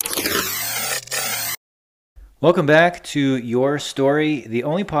Welcome back to Your Story, the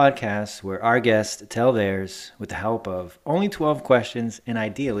only podcast where our guests tell theirs with the help of only 12 questions and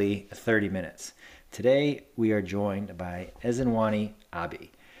ideally 30 minutes. Today, we are joined by Ezenwanyi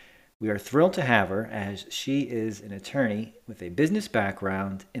Abii. We are thrilled to have her as she is an attorney with a business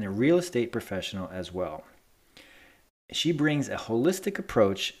background and a real estate professional as well. She brings a holistic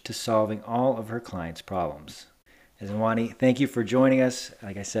approach to solving all of her clients' problems. Ezenwanyi, thank you for joining us.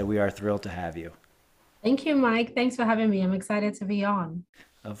 Like I said, we are thrilled to have you. Thank you, Mike. Thanks for having me. I'm excited to be on.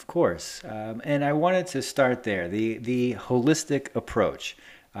 Of course. And I wanted to start there, the holistic approach.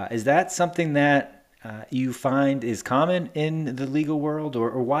 Is that something that you find is common in the legal world,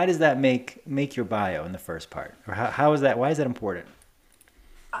 or why does that make your bio in the first part? Or how is that, why is that important?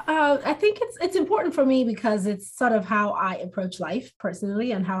 I think it's important for me because it's sort of how I approach life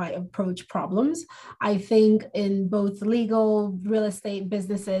personally and how I approach problems. I think in both legal, real estate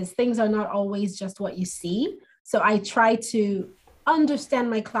businesses, things are not always just what you see. So I try to understand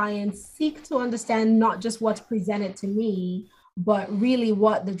my clients, seek to understand not just what's presented to me, but really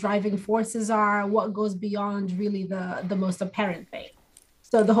what the driving forces are, what goes beyond really the most apparent thing.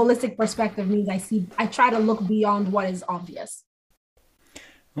 So the holistic perspective means I try to look beyond what is obvious.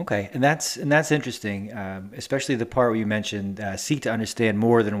 Okay, and that's interesting, especially the part where you mentioned seek to understand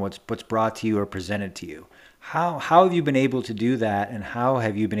more than what's brought to you or presented to you. How have you been able to do that, and how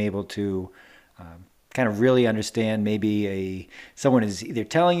have you been able to kind of really understand maybe someone is either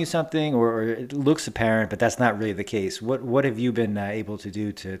telling you something or it looks apparent, but that's not really the case. What have you been able to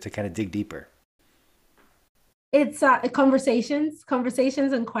do to kind of dig deeper? It's conversations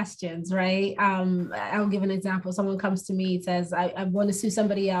and questions, right? I'll give an example. Someone comes to me, says, I want to sue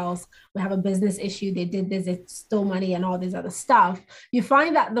somebody else. We have a business issue. They did this, they stole money and all this other stuff. You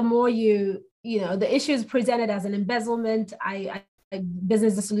find that the more the issue is presented as an embezzlement,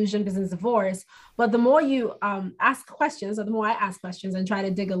 business dissolution, business divorce. But the more you ask questions, or the more I ask questions and try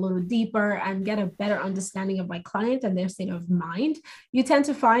to dig a little deeper and get a better understanding of my client and their state of mind, you tend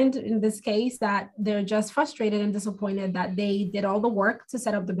to find in this case that they're just frustrated and disappointed that they did all the work to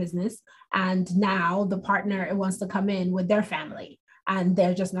set up the business. And now the partner wants to come in with their family and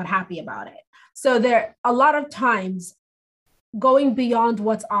they're just not happy about it. So there a lot of times going beyond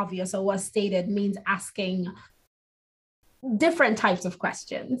what's obvious or what's stated means asking different types of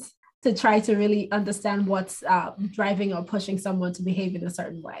questions to try to really understand what's driving or pushing someone to behave in a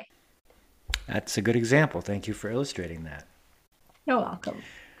certain way. That's a good example. Thank you for illustrating that. You're welcome.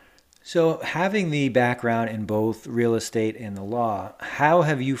 So, having the background in both real estate and the law, how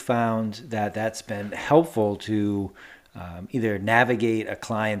have you found that that's been helpful to either navigate a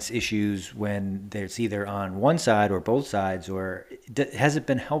client's issues when there's either on one side or both sides, or has it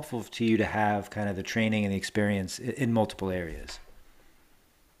been helpful to you to have kind of the training and the experience in multiple areas?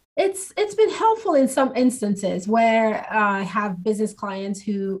 It's been helpful in some instances where I have business clients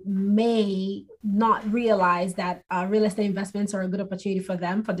who may not realize that real estate investments are a good opportunity for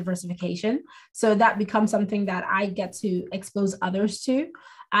them for diversification. So that becomes something that I get to expose others to.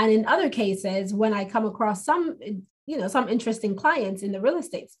 And in other cases, when I come across some interesting clients in the real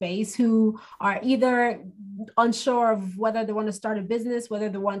estate space who are either unsure of whether they want to start a business, whether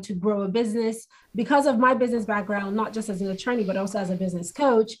they want to grow a business. Because of my business background, not just as an attorney, but also as a business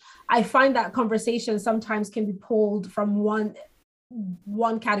coach, I find that conversation sometimes can be pulled from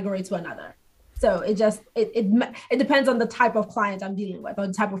one category to another. So it depends on the type of client I'm dealing with or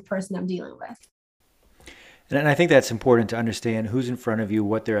the type of person I'm dealing with. And I think that's important to understand who's in front of you,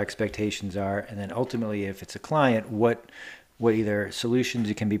 what their expectations are, and then ultimately, if it's a client, what either solutions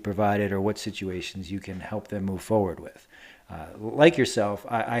you can be provided or what situations you can help them move forward with. Like yourself,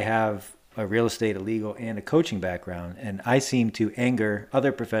 I have a real estate, a legal, and a coaching background, and I seem to anger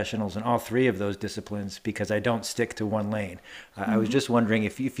other professionals in all three of those disciplines because I don't stick to one lane. I was just wondering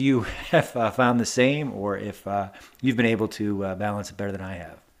if you have found the same, or if you've been able to balance it better than I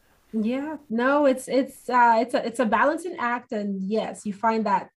have. Yeah, no, it's a balancing act, and yes, you find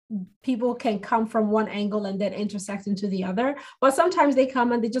that people can come from one angle and then intersect into the other. But sometimes they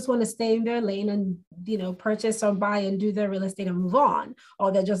come and they just want to stay in their lane and purchase or buy and do their real estate and move on,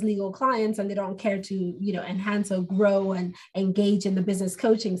 or they're just legal clients and they don't care to enhance or grow and engage in the business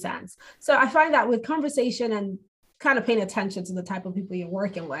coaching sense. So I find that with conversation and kind of paying attention to the type of people you're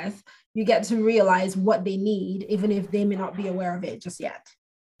working with, you get to realize what they need, even if they may not be aware of it just yet.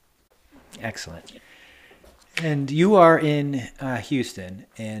 Excellent. And you are in Houston,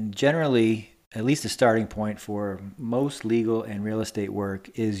 and generally, at least the starting point for most legal and real estate work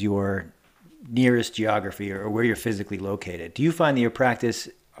is your nearest geography or where you're physically located. Do you find that your practice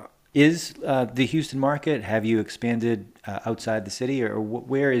is the Houston market? Have you expanded outside the city, or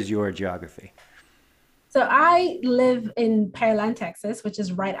where is your geography? So I live in Pearland, Texas, which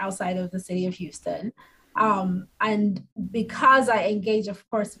is right outside of the city of Houston. And because I engage, of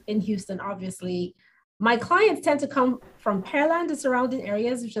course, in Houston, obviously, my clients tend to come from Pearland and surrounding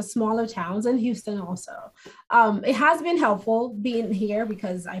areas, which are smaller towns, and Houston also. It has been helpful being here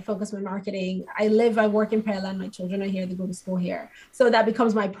because I focus my marketing. I work in Pearland. My children are here. They go to school here. So that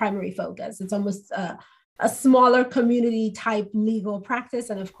becomes my primary focus. It's almost a smaller community type legal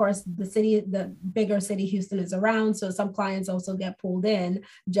practice. And of course, the bigger city Houston is around. So some clients also get pulled in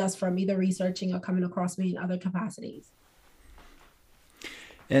just from either researching or coming across me in other capacities.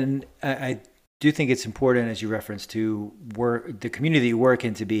 And I do think it's important, as you referenced, to work the community you work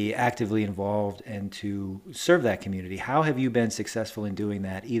in to be actively involved and to serve that community. How have you been successful in doing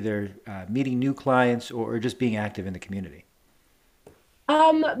that, either meeting new clients or just being active in the community?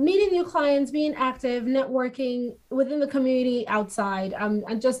 Meeting new clients, being active, networking within the community, outside.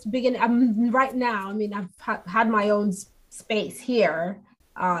 And just begin. I'm right now. I mean, had my own space here,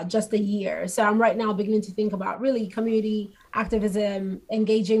 just a year. So I'm right now beginning to think about really community activism,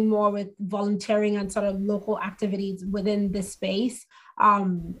 engaging more with volunteering and sort of local activities within this space.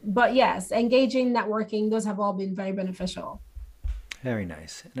 But yes, engaging, networking, those have all been very beneficial. Very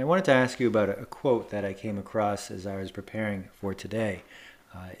nice. And I wanted to ask you about a quote that I came across as I was preparing for today.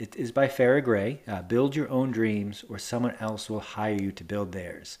 It is by Farrah Gray. Build your own dreams, or someone else will hire you to build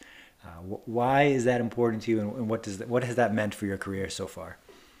theirs. Why is that important to you, and what has that meant for your career so far?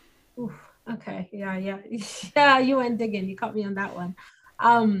 Oof, okay, yeah, yeah, yeah. You went digging. You caught me on that one.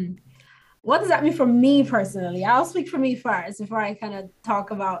 Um, what does that mean for me personally? I'll speak for me first before I kind of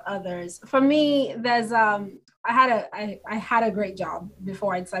talk about others. For me, there's I had a great job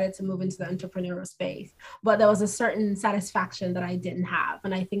before I decided to move into the entrepreneurial space, but there was a certain satisfaction that I didn't have,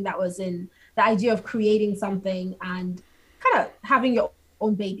 and I think that was in the idea of creating something and kind of having your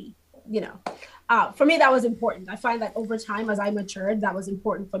own baby. You know, for me that was important. I find that over time, as I matured, that was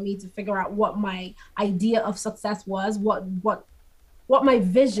important for me to figure out what my idea of success was, what my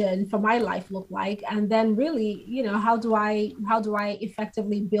vision for my life looked like, and then really, how do I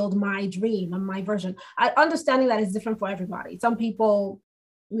effectively build my dream and my version. Understanding that is different for everybody. Some people,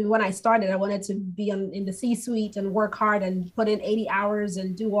 I mean, when I started, I wanted to be in the C-suite and work hard and put in 80 hours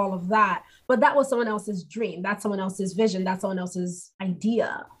and do all of that, but that was someone else's dream, that's someone else's vision, that's someone else's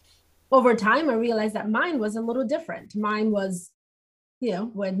idea. Over time I realized that mine was a little different. Mine was,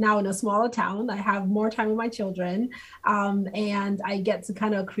 we're now in a smaller town. I have more time with my children, and I get to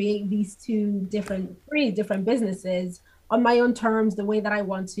kind of create these three different businesses on my own terms, the way that I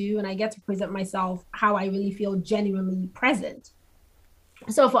want to, and I get to present myself how I really feel genuinely present.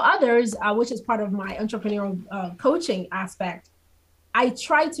 So for others, which is part of my entrepreneurial coaching aspect, I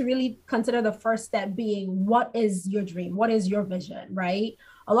try to really consider the first step being, what is your dream? What is your vision, right?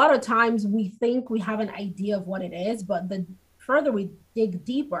 A lot of times we think we have an idea of what it is, but the further we dig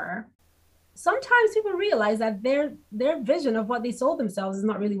deeper, sometimes people realize that their vision of what they sold themselves is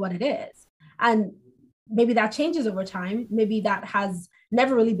not really what it is. And maybe that changes over time. Maybe that has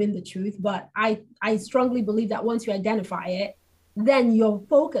never really been the truth, but I strongly believe that once you identify it, then your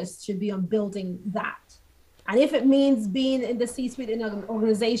focus should be on building that. And if it means being in the C-suite in an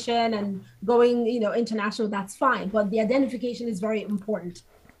organization and going, international, that's fine. But the identification is very important,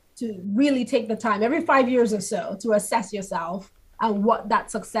 to really take the time every 5 years or so to assess yourself and what that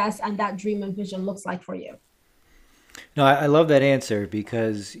success and that dream and vision looks like for you. No, I love that answer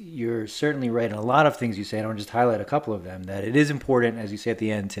because you're certainly right in a lot of things you say. And I'll just highlight a couple of them. That it is important, as you say at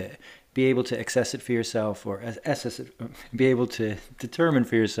the end, to be able to assess it for yourself, or assess it, be able to determine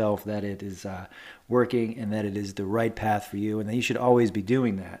for yourself that it is working and that it is the right path for you, and that you should always be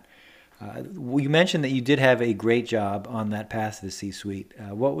doing that. You mentioned that you did have a great job on that path to the C-suite.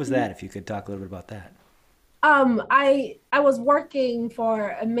 What was that? If you could talk a little bit about that. I was working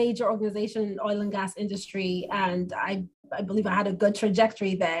for a major organization in the oil and gas industry, and I believe I had a good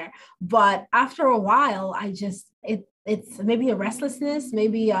trajectory there. But after a while, it's maybe a restlessness,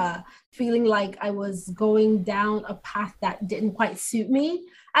 maybe a feeling like I was going down a path that didn't quite suit me.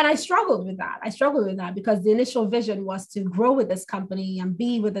 And I struggled with that. I struggled with that because the initial vision was to grow with this company and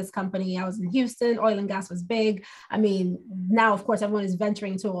be with this company. I was in Houston, oil and gas was big. I mean, now, of course, everyone is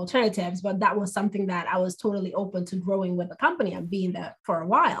venturing to alternatives, but that was something that I was totally open to growing with the company and being there for a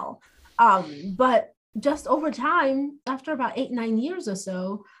while. But just over time, after about 8, 9 years or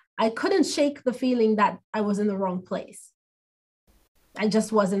so, I couldn't shake the feeling that I was in the wrong place. I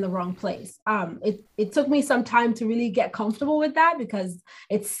just was in the wrong place. It took me some time to really get comfortable with that because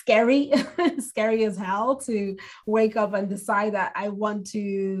it's scary, scary as hell to wake up and decide that I want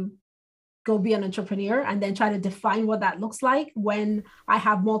to go be an entrepreneur and then try to define what that looks like when I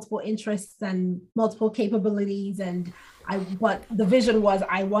have multiple interests and multiple capabilities. And but the vision was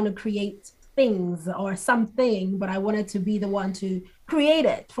I want to create things or something, but I wanted to be the one to create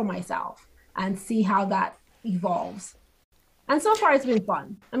it for myself and see how that evolves. And so far it's been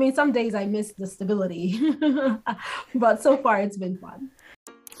fun. I mean, some days I miss the stability, but so far it's been fun.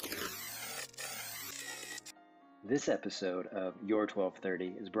 This episode of Your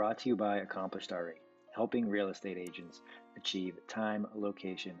 1230 is brought to you by Accomplished RE, helping real estate agents achieve time,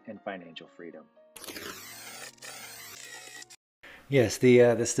 location, and financial freedom. Yes,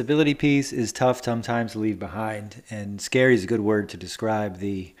 the stability piece is tough sometimes to leave behind, and scary is a good word to describe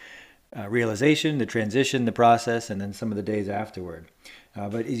the realization, the transition, the process, and then some of the days afterward.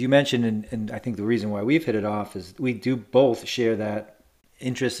 But as you mentioned, and I think the reason why we've hit it off is we do both share that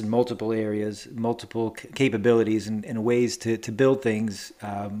interest in multiple areas, multiple capabilities, and ways to build things,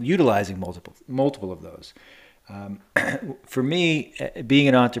 utilizing multiple of those. For me, being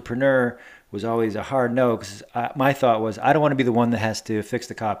an entrepreneur was always a hard no, because my thought was I don't want to be the one that has to fix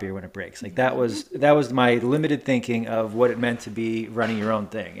the copier when it breaks. Like that was my limited thinking of what it meant to be running your own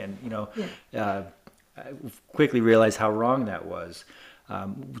thing, and I quickly realized how wrong that was.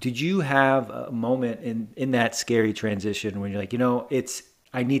 Did you have a moment in that scary transition when you're like,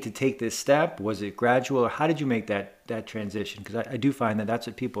 I need to take this step? Was it gradual, or how did you make that transition? Because I do find that that's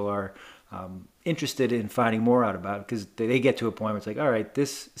what people are interested in finding more out about, because they get to a point where it's like, all right,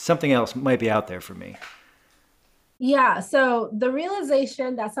 this something else might be out there for me. Yeah, so the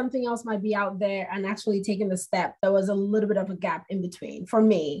realization that something else might be out there and actually taking the step, there was a little bit of a gap in between for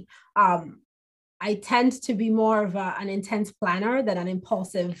me. I tend to be more of an intense planner than an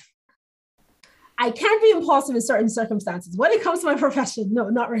impulsive. I can be impulsive in certain circumstances. When it comes to my profession, no,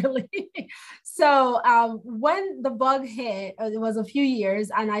 not really. So when the bug hit, it was a few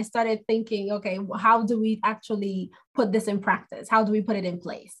years, and I started thinking, okay, how do we actually put this in practice? How do we put it in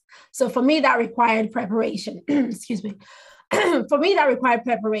place? So for me, that required preparation. Excuse me. For me, that required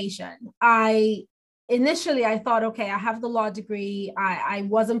preparation. Initially I thought, okay, I have the law degree. I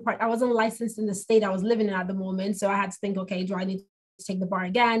wasn't licensed in the state I was living in at the moment. So I had to think, okay, do I need to take the bar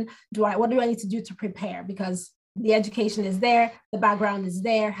again? What do I need to do to prepare? Because the education is there, the background is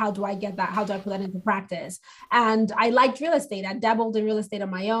there. How do I get that? How do I put that into practice? And I liked real estate. I dabbled in real estate on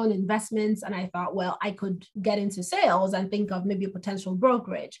my own, investments. And I thought, well, I could get into sales and think of maybe a potential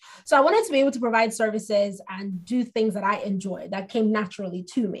brokerage. So I wanted to be able to provide services and do things that I enjoyed, that came naturally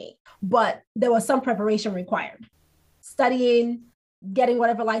to me. But there was some preparation required. Studying, getting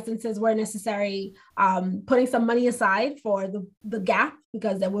whatever licenses were necessary, putting some money aside for the gap,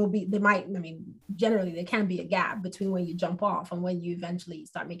 because generally there can be a gap between when you jump off and when you eventually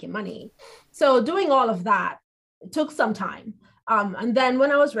start making money. So doing all of that, it took some time. And then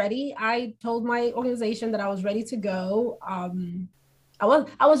when I was ready, I told my organization that I was ready to go. I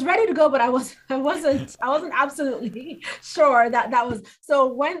was ready to go, but I wasn't absolutely sure that was.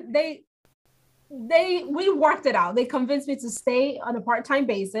 So when we worked it out. They convinced me to stay on a part-time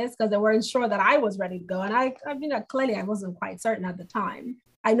basis because they weren't sure that I was ready to go. And I mean, clearly I wasn't quite certain at the time.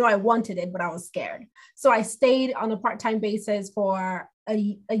 I know I wanted it, but I was scared. So I stayed on a part-time basis for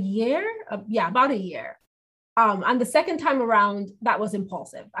a year. About a year. And the second time around, that was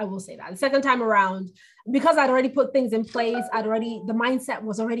impulsive. I will say that. The second time around, because I'd already put things in place, the mindset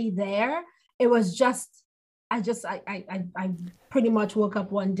was already there. It was just, I pretty much woke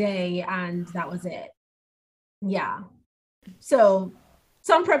up one day and that was it. Yeah. So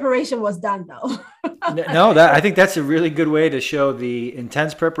some preparation was done though. No, I think that's a really good way to show the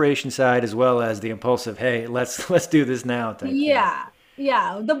intense preparation side as well as the impulsive, hey, let's do this now type yeah. Thing.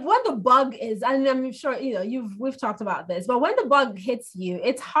 Yeah. When the bug is, and I'm sure, we've talked about this, but when the bug hits you,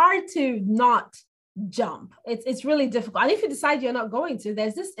 it's hard to not jump. It's really difficult. And if you decide you're not going to,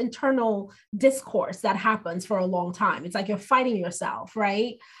 there's this internal discourse that happens for a long time. It's like you're fighting yourself,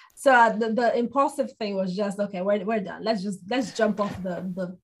 right? So the impulsive thing was just, okay, we're done. Let's jump off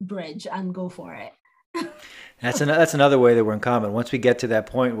the bridge and go for it. That's another way that we're in common. Once we get to that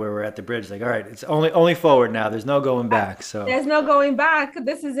point where we're at the bridge, like, all right, it's only forward now. There's no going back. So there's no going back.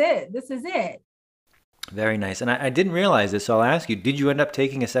 This is it. Very nice. And I didn't realize this, so I'll ask you, did you end up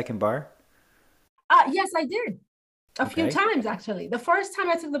taking a second bar? Yes, I did. A few times, actually. The first time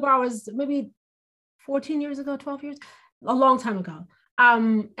I took the bar was maybe 14 years ago, 12 years, a long time ago.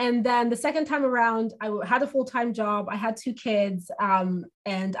 And then the second time around, I had a full-time job. I had 2 kids,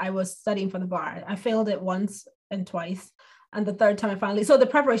 and I was studying for the bar. I failed it once and twice. And the third time I finally, so the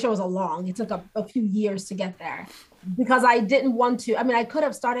preparation was it took a few years to get there because I didn't want to. I mean, I could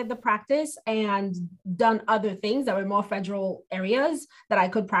have started the practice and done other things that were more federal areas that I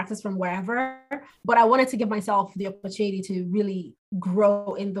could practice from wherever, but I wanted to give myself the opportunity to really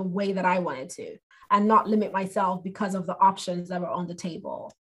grow in the way that I wanted to and not limit myself because of the options that were on the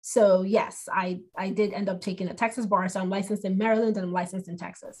table. So yes, I did end up taking a Texas bar. So I'm licensed in Maryland and I'm licensed in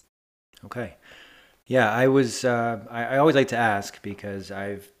Texas. Okay. Yeah, I was. I always like to ask because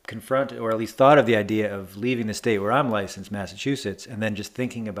I've confronted, or at least thought of the idea of leaving the state where I'm licensed, Massachusetts, and then just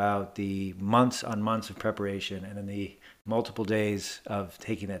thinking about the months on months of preparation and then the multiple days of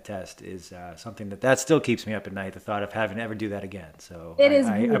taking that test is something that still keeps me up at night. The thought of having to ever do that again. So It is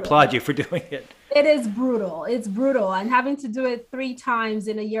I brutal. applaud you for doing it. It is brutal. It's brutal. And having to do it 3 times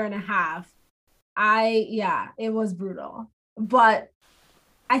in a year and a half, yeah, it was brutal. But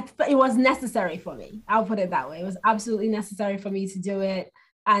it was necessary for me. I'll put it that way. It was absolutely necessary for me to do it.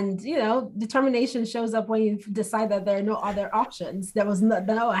 And determination shows up when you decide that there are no other options. There was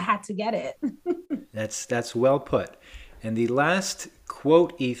no, I had to get it. That's well put. And the last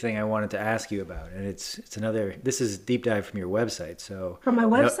quote-y thing I wanted to ask you about, and it's another. This is a deep dive from your website. So From my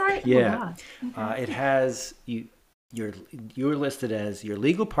website? Oh yeah, God. Okay. it has you. You're listed as your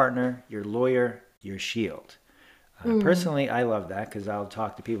legal partner, your lawyer, your shield. Personally, I love that because I'll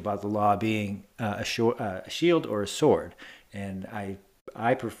talk to people about the law being a shield or a sword, and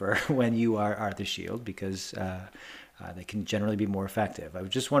I prefer when you are the shield because they can generally be more effective. I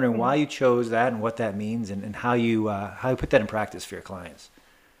was just wondering why you chose that and what that means, and how you put that in practice for your clients.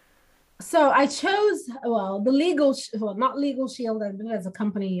 So I chose, well, the well, not legal shield as a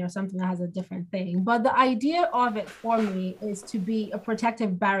company or something that has a different thing, but the idea of it for me is to be a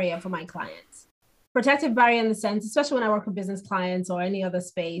protective barrier for my clients. Protective barrier in the sense, especially when I work with business clients or any other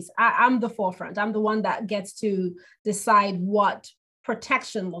space, I'm the forefront. I'm the one that gets to decide what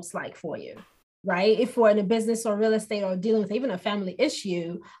protection looks like for you, right? If we're in a business or real estate or dealing with even a family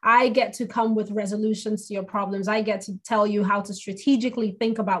issue, I get to come with resolutions to your problems. I get to tell you how to strategically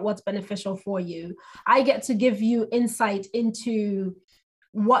think about what's beneficial for you. I get to give you insight into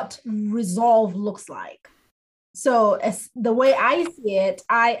what resolve looks like. So as the way I see it,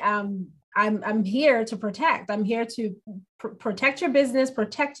 I'm here to protect. I'm here to protect your business,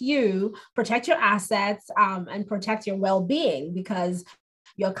 protect you, protect your assets, and protect your well-being because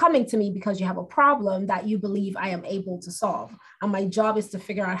you're coming to me because you have a problem that you believe I am able to solve. And my job is to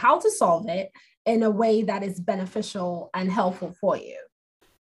figure out how to solve it in a way that is beneficial and helpful for you.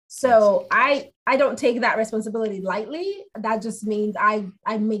 That's So I don't take that responsibility lightly. That just means I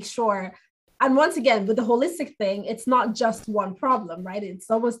make sure. And once again, with the holistic thing, it's not just one problem, right? It's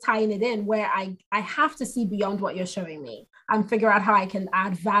almost tying it in where I have to see beyond what you're showing me and figure out how I can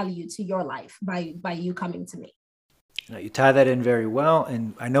add value to your life by you coming to me. You tie that in very well,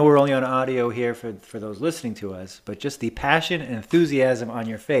 and I know we're only on audio here for those listening to us, but just the passion and enthusiasm on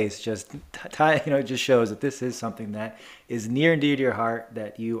your face just shows that this is something that is near and dear to your heart,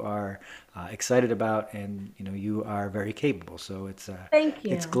 that you are excited about, and you are very capable. So Thank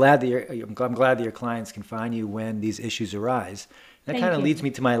it's you. glad that I'm glad that your clients can find you when these issues arise. That kind Thank of you. leads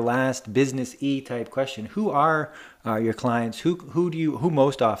me to my last business type question. Who are your clients? Who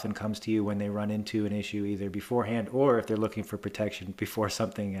most often comes to you when they run into an issue, either beforehand or if they're looking for protection before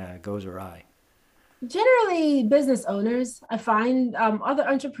something goes awry? Generally, business owners, I find other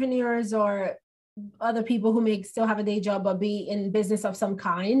entrepreneurs or other people who may still have a day job but be in business of some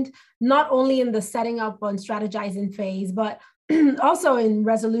kind, not only in the setting up and strategizing phase, but also in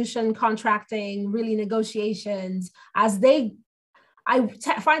resolution, contracting, really negotiations.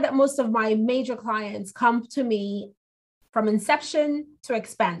 Find that most of my major clients come to me from inception to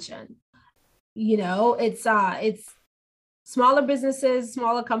expansion. It's smaller businesses,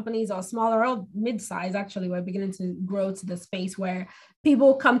 smaller companies, or smaller or mid-size. Actually, we're beginning to grow to the space where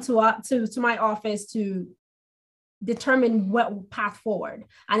people come to my office to determine what path forward.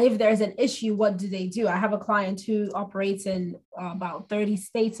 And if there's an issue, what do they do? I have a client who operates in about 30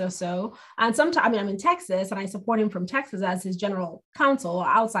 states or so. And sometimes, I mean, I'm in Texas and I support him from Texas as his general counsel or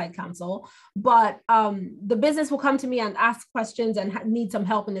outside counsel. But the business will come to me and ask questions and need some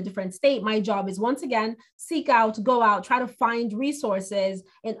help in a different state. My job is once again, go out, try to find resources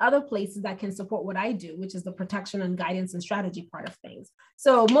in other places that can support what I do, which is the protection and guidance and strategy part of things.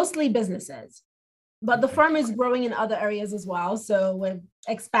 So mostly businesses. But the Okay. firm is growing in other areas as well. So we're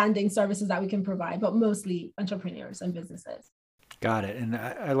expanding services that we can provide, but mostly entrepreneurs and businesses. Got it. And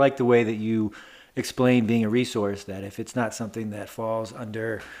I like the way that you explain being a resource, that if it's not something that falls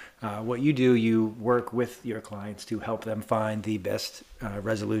under what you do, you work with your clients to help them find the best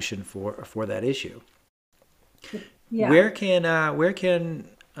resolution for that issue. Yeah. where can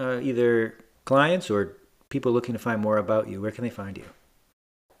either clients or people looking to find more about you, where can they find you?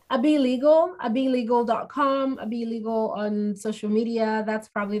 Abii Legal, abielegal.com, Abii Legal on social media. That's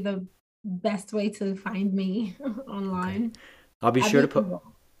probably the best way to find me Okay. online. I'll be sure to Abii put Legal.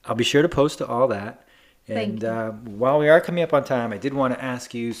 I'll be sure to post to all that. And Thank you. while we are coming up on time, I did want to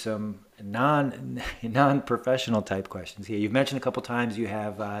ask you some non professional type questions here. You've mentioned a couple times you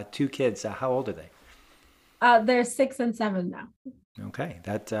have two kids. How old are they? They're 6 and 7 now. Okay,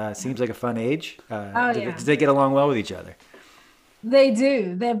 that Yeah. seems like a fun age. Oh Do yeah. they get along well with each other? They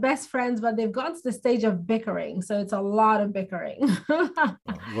do. They're best friends, but they've gotten to the stage of bickering. So it's a lot of bickering.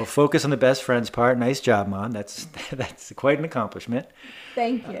 We'll focus on the best friends part. Nice job, Mon. That's that's quite an accomplishment.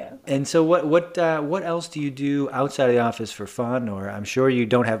 Thank you. And so, what else do you do outside of the office for fun? Or I'm sure you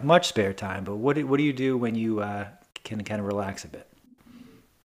don't have much spare time, but what do you do when you can kind of relax a bit?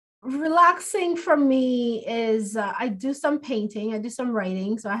 Relaxing for me is I do some painting, I do some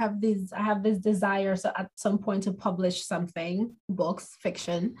writing. So I have this desire so at some point to publish something, books,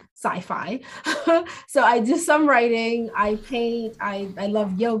 fiction, sci-fi. So I do some writing, I paint, I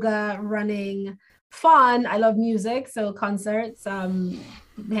love yoga, running, fun. I love music, so concerts,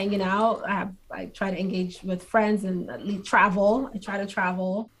 hanging out. I try to engage with friends and travel. I try to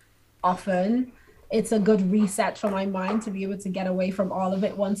travel often. It's a good reset for my mind to be able to get away from all of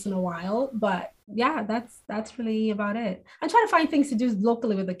it once in a while. But yeah, that's really about it. I try to find things to do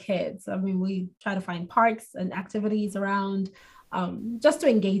locally with the kids. I mean, we try to find parks and activities around, just to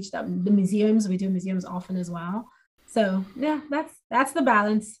engage them. The museums, we do museums often as well. So yeah, that's the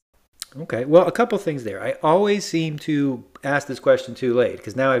balance. Okay, well, a couple things there. I always seem to ask this question too late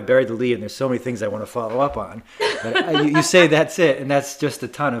because now I've buried the lead and there's so many things I want to follow up on. But you say that's it, and that's just a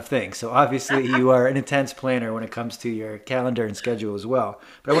ton of things. So obviously you are an intense planner when it comes to your calendar and schedule as well.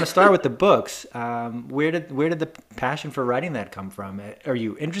 But I want to start with the books. Where did the passion for writing that come from? Are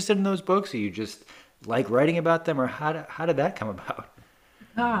you interested in those books? Or you just like writing about them, or how did that come about?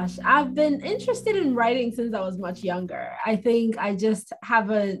 Gosh, I've been interested in writing since I was much younger. I think I just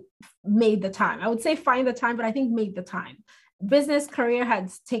haven't made the time. I would say find the time, but I think made the time. Business career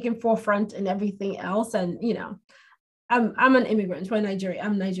had taken forefront in everything else. And, I'm an immigrant. We're Nigerian.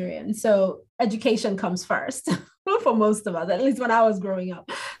 I'm Nigerian. So education comes first for most of us, at least when I was growing up.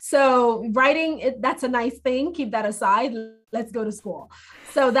 So writing, that's a nice thing. Keep that aside. Let's go to school.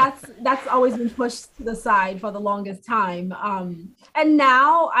 So that's always been pushed to the side for the longest time. And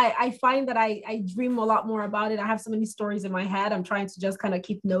now I find that I dream a lot more about it. I have so many stories in my head. I'm trying to just kind of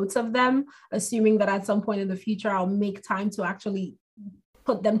keep notes of them, assuming that at some point in the future I'll make time to actually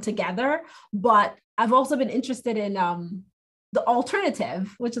put them together. But I've also been interested in the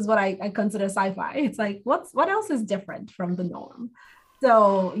alternative, which is what I consider sci-fi. It's like what else is different from the norm?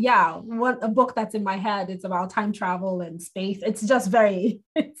 So yeah, what a book that's in my head, it's about time travel and space. It's just very,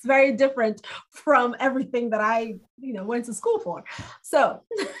 it's very different from everything that I, went to school for. So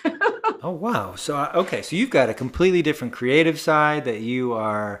Oh wow! So okay, so you've got a completely different creative side that you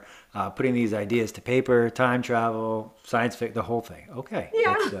are putting these ideas to paper, time travel, science fiction, the whole thing. Okay,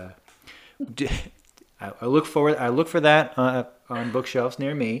 that's yeah. d- I look forward. I look for that on bookshelves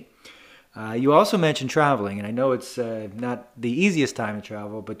near me. You also mentioned traveling, and I know it's not the easiest time to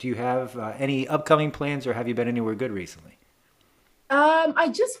travel, but do you have any upcoming plans, or have you been anywhere good recently? I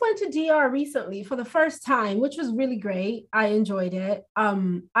just went to DR recently for the first time, which was really great. I enjoyed it.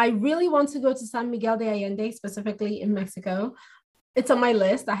 I really want to go to San Miguel de Allende, specifically in Mexico. It's on my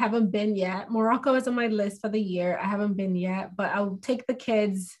list. I haven't been yet. Morocco is on my list for the year. I haven't been yet, but I'll take the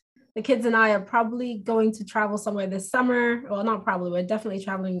kids. The kids and I are probably going to travel somewhere this summer. Well, not probably, we're definitely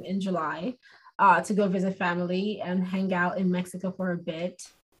traveling in July, to go visit family and hang out in Mexico for a bit.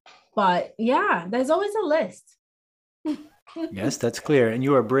 But yeah, there's always a list. Yes, that's clear. And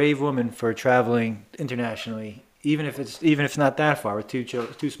you are a brave woman for traveling internationally, even if it's not that far with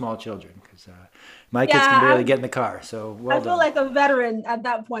two small children. Because my kids can Yeah, barely get in the car. So I well feel done. like a veteran at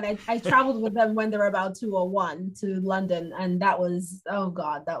that point. I traveled with them when they were about 2 or 1 to London, and that was, oh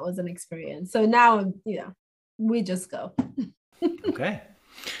God, that was an experience. So now, we just go. Okay.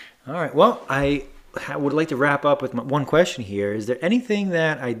 All right. Well, would like to wrap up with one question here. Is there anything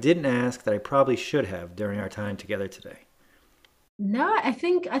that I didn't ask that I probably should have during our time together today? No, I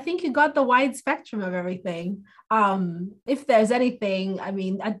think you got the wide spectrum of everything. If there's anything, I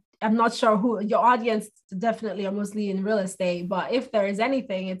mean, I'm not sure who your audience definitely are mostly in real estate, but if there is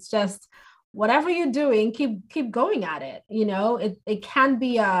anything, it's just whatever you're doing, keep going at it. It can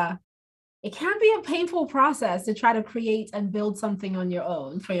be a painful process to try to create and build something on your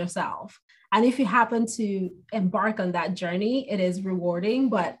own for yourself. And if you happen to embark on that journey, it is rewarding,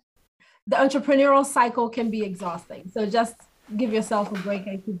 but the entrepreneurial cycle can be exhausting. So just give yourself a break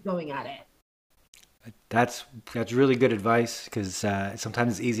and keep going at it. That's really good advice because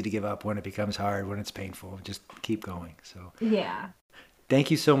sometimes it's easy to give up when it becomes hard, when it's painful. Just keep going. So Yeah. thank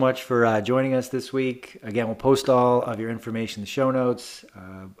you so much for joining us this week. Again, we'll post all of your information in the show notes.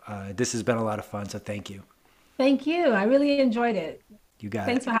 This has been a lot of fun, so thank you. Thank you. I really enjoyed it. You got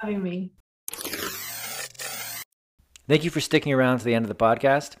Thanks it. for having me. Thank you for sticking around to the end of the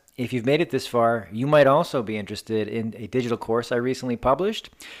podcast. If you've made it this far, you might also be interested in a digital course I recently published.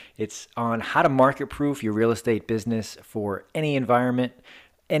 It's on how to market-proof your real estate business for any environment,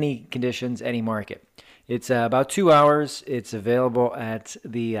 any conditions, any market. It's about 2 hours. It's available at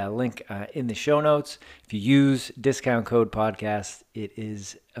the link in the show notes. If you use discount code podcast, it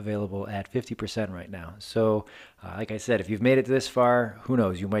is available at 50% right now. So like I said, if you've made it this far, who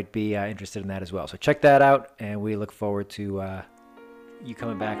knows, you might be interested in that as well. So check that out, and we look forward to you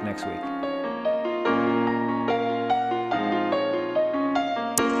coming back next week.